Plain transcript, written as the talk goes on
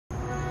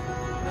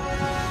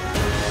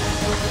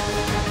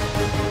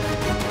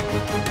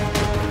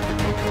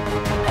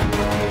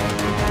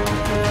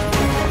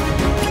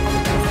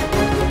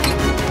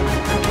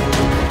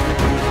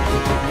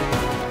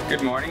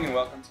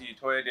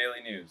Utoya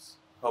Daily News.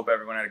 Hope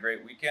everyone had a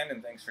great weekend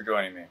and thanks for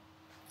joining me.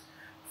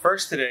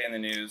 First today in the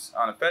news,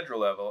 on a federal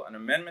level, an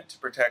amendment to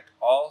protect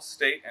all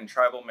state and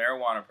tribal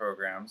marijuana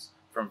programs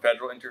from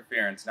federal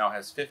interference now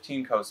has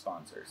 15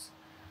 co-sponsors.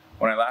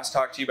 When I last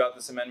talked to you about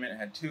this amendment, it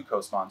had 2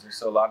 co-sponsors,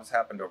 so a lot has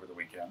happened over the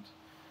weekend.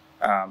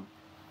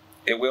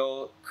 It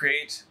will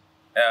create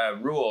a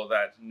rule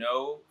that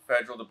no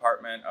federal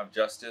Department of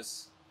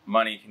Justice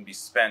money can be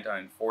spent on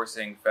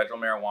enforcing federal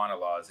marijuana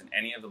laws in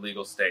any of the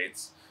legal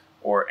states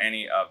or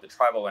any of the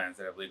tribal lands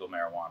that have legal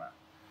marijuana.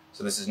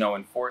 So this is no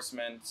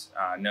enforcement,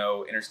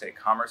 no interstate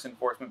commerce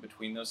enforcement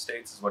between those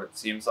states is what it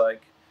seems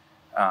like.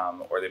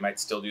 Or they might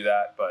still do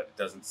that, but it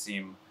doesn't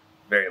seem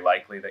very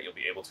likely that you'll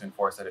be able to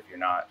enforce that if you're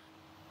not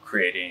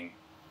creating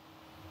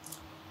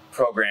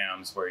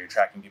programs where you're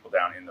tracking people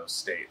down in those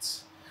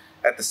states.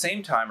 At the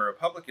same time, a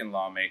Republican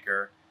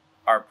lawmaker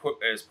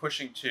is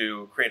pushing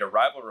to create a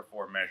rival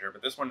reform measure,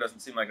 but this one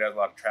doesn't seem like it has a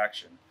lot of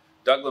traction.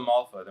 Doug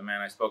LaMalfa, the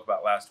man I spoke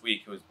about last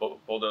week, who was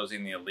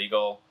bulldozing the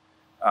illegal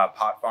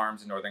pot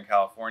farms in Northern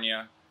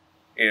California,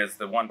 is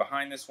the one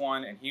behind this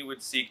one, and he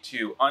would seek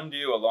to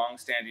undo a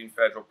long-standing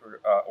federal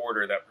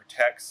order that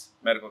protects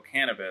medical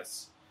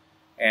cannabis.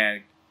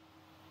 And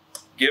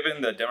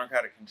given the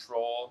Democratic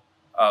control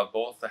of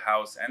both the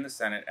House and the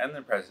Senate and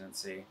the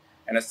presidency,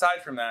 and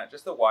aside from that,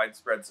 just the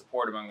widespread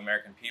support among the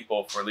American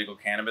people for legal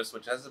cannabis,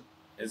 which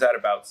is at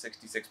about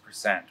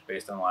 66%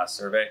 based on the last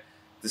survey,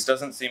 this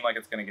doesn't seem like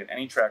it's going to get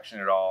any traction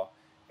at all,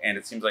 and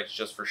it seems like it's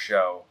just for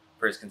show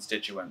for his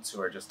constituents who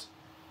are just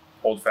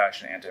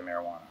old-fashioned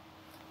anti-marijuana.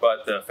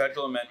 But the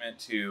federal amendment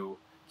to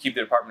keep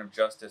the Department of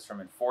Justice from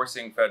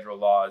enforcing federal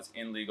laws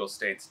in legal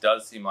states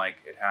does seem like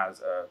it has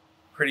a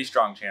pretty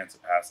strong chance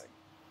of passing.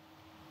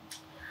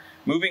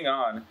 Moving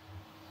on,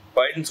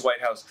 Biden's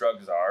White House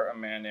drug czar, a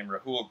man named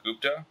Rahul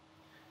Gupta,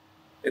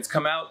 it's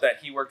come out that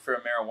he worked for a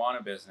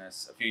marijuana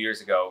business a few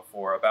years ago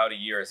for about a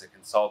year as a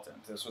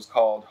consultant. This was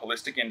called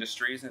Holistic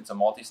Industries, and it's a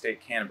multi-state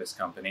cannabis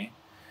company.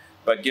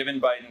 But given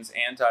Biden's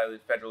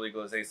anti-federal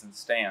legalization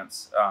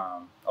stance,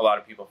 a lot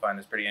of people find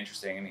this pretty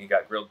interesting, and he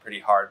got grilled pretty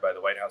hard by the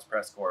White House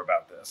press corps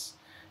about this.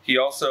 He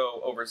also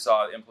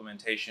oversaw the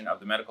implementation of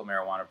the medical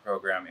marijuana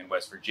program in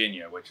West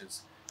Virginia, which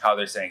is how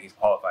they're saying he's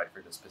qualified for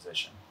this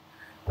position.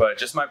 But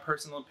just my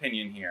personal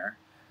opinion here,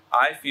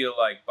 I feel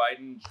like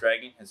Biden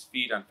dragging his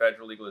feet on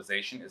federal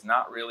legalization is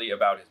not really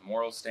about his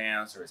moral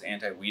stance or his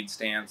anti-weed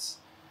stance.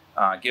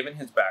 Given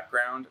his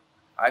background,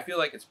 I feel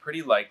like it's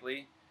pretty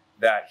likely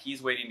that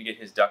he's waiting to get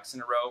his ducks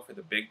in a row for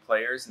the big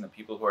players and the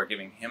people who are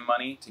giving him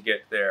money to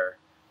get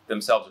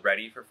themselves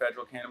ready for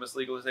federal cannabis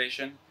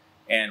legalization,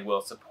 and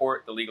will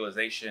support the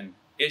legalization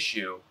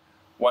issue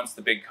once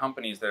the big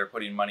companies that are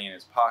putting money in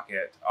his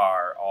pocket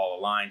are all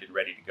aligned and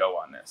ready to go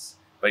on this.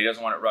 But he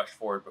doesn't want to rush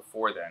forward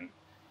before then.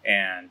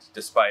 And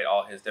despite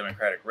all his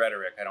Democratic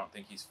rhetoric, I don't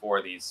think he's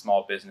for these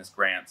small business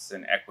grants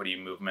and equity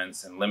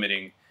movements and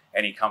limiting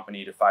any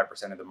company to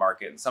 5% of the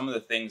market and some of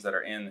the things that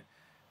are in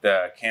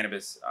the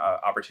Cannabis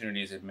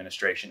Opportunities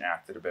Administration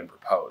Act that have been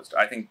proposed.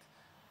 I think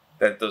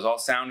that those all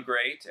sound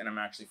great, and I'm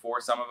actually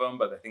for some of them,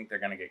 but I think they're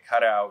going to get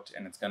cut out,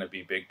 and it's going to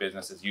be big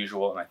business as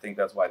usual, and I think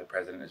that's why the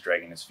president is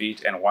dragging his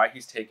feet, and why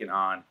he's taken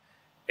on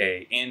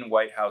a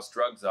in-White House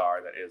drug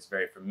czar that is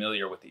very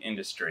familiar with the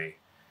industry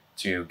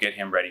to get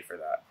him ready for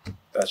that.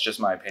 That's just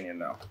my opinion,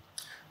 though.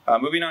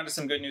 Moving on to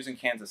some good news in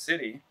Kansas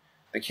City.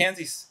 The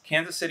Kansas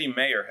City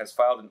mayor has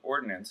filed an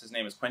ordinance, his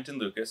name is Quinten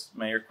Lucas,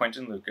 Mayor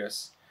Quinten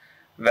Lucas,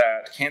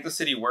 that Kansas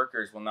City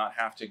workers will not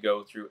have to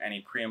go through any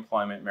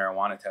pre-employment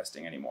marijuana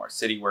testing anymore,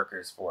 city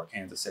workers for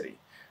Kansas City.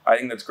 I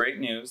think that's great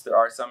news. There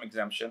are some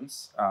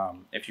exemptions.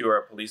 If you are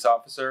a police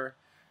officer,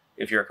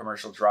 if you're a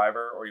commercial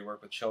driver, or you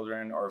work with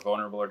children or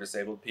vulnerable or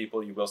disabled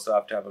people, you will still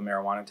have to have a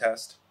marijuana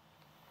test.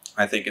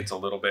 I think it's a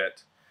little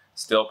bit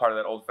still part of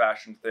that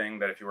old-fashioned thing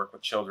that if you work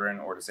with children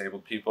or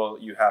disabled people,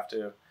 you have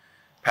to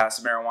pass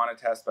a marijuana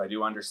test, but I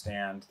do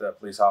understand the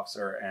police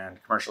officer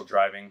and commercial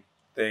driving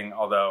thing,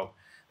 although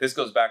this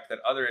goes back to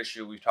that other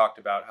issue we've talked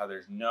about, how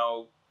there's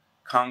no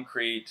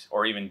concrete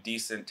or even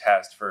decent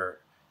test for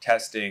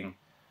testing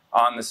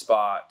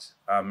on-the-spot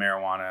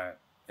marijuana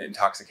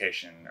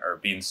intoxication, or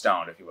being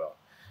stoned, if you will.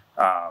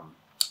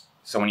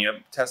 So when you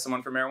test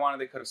someone for marijuana,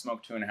 they could have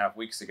smoked 2.5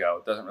 weeks ago.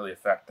 It doesn't really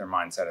affect their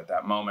mindset at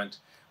that moment.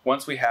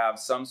 Once we have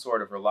some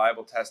sort of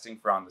reliable testing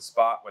for on the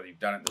spot, whether you've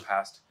done it in the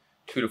past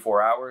 2 to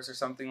 4 hours or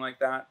something like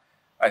that,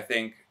 I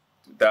think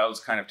those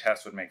kind of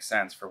tests would make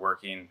sense for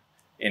working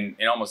in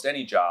almost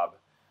any job.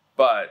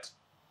 But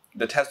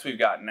the test we've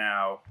got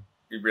now,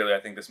 really,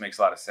 I think this makes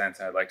a lot of sense,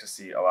 and I'd like to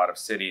see a lot of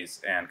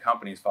cities and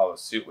companies follow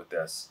suit with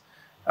this.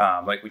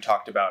 Like we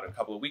talked about a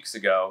couple of weeks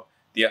ago,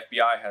 the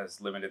FBI has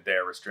limited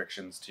their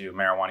restrictions to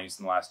marijuana use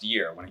in the last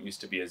year, when it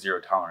used to be a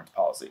zero-tolerance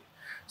policy.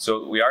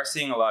 So we are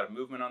seeing a lot of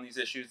movement on these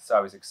issues. It's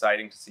always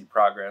exciting to see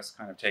progress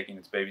kind of taking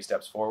its baby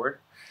steps forward.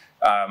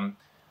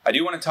 I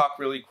do want to talk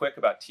really quick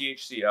about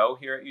THCO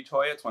here at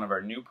Utoya. It's one of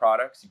our new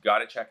products. You've got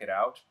to check it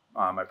out.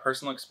 My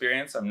personal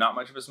experience, I'm not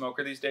much of a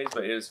smoker these days,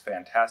 but it is a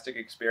fantastic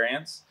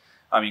experience.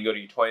 You can go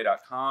to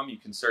Utoya.com. You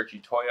can search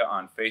Utoya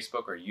on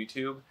Facebook or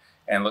YouTube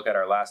and look at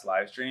our last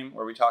live stream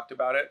where we talked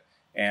about it.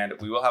 And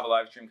we will have a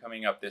live stream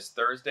coming up this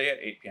Thursday at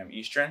 8 p.m.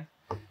 Eastern.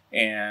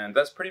 And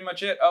that's pretty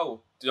much it.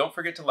 Oh, don't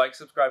forget to like,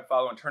 subscribe,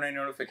 follow, and turn on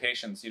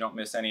notifications so you don't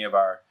miss any of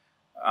our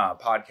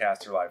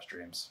podcasts or live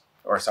streams.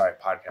 Or sorry,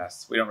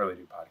 podcasts. We don't really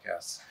do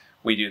podcasts.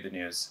 We do the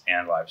news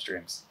and live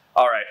streams.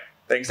 All right.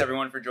 Thanks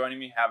everyone for joining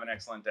me. Have an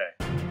excellent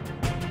day.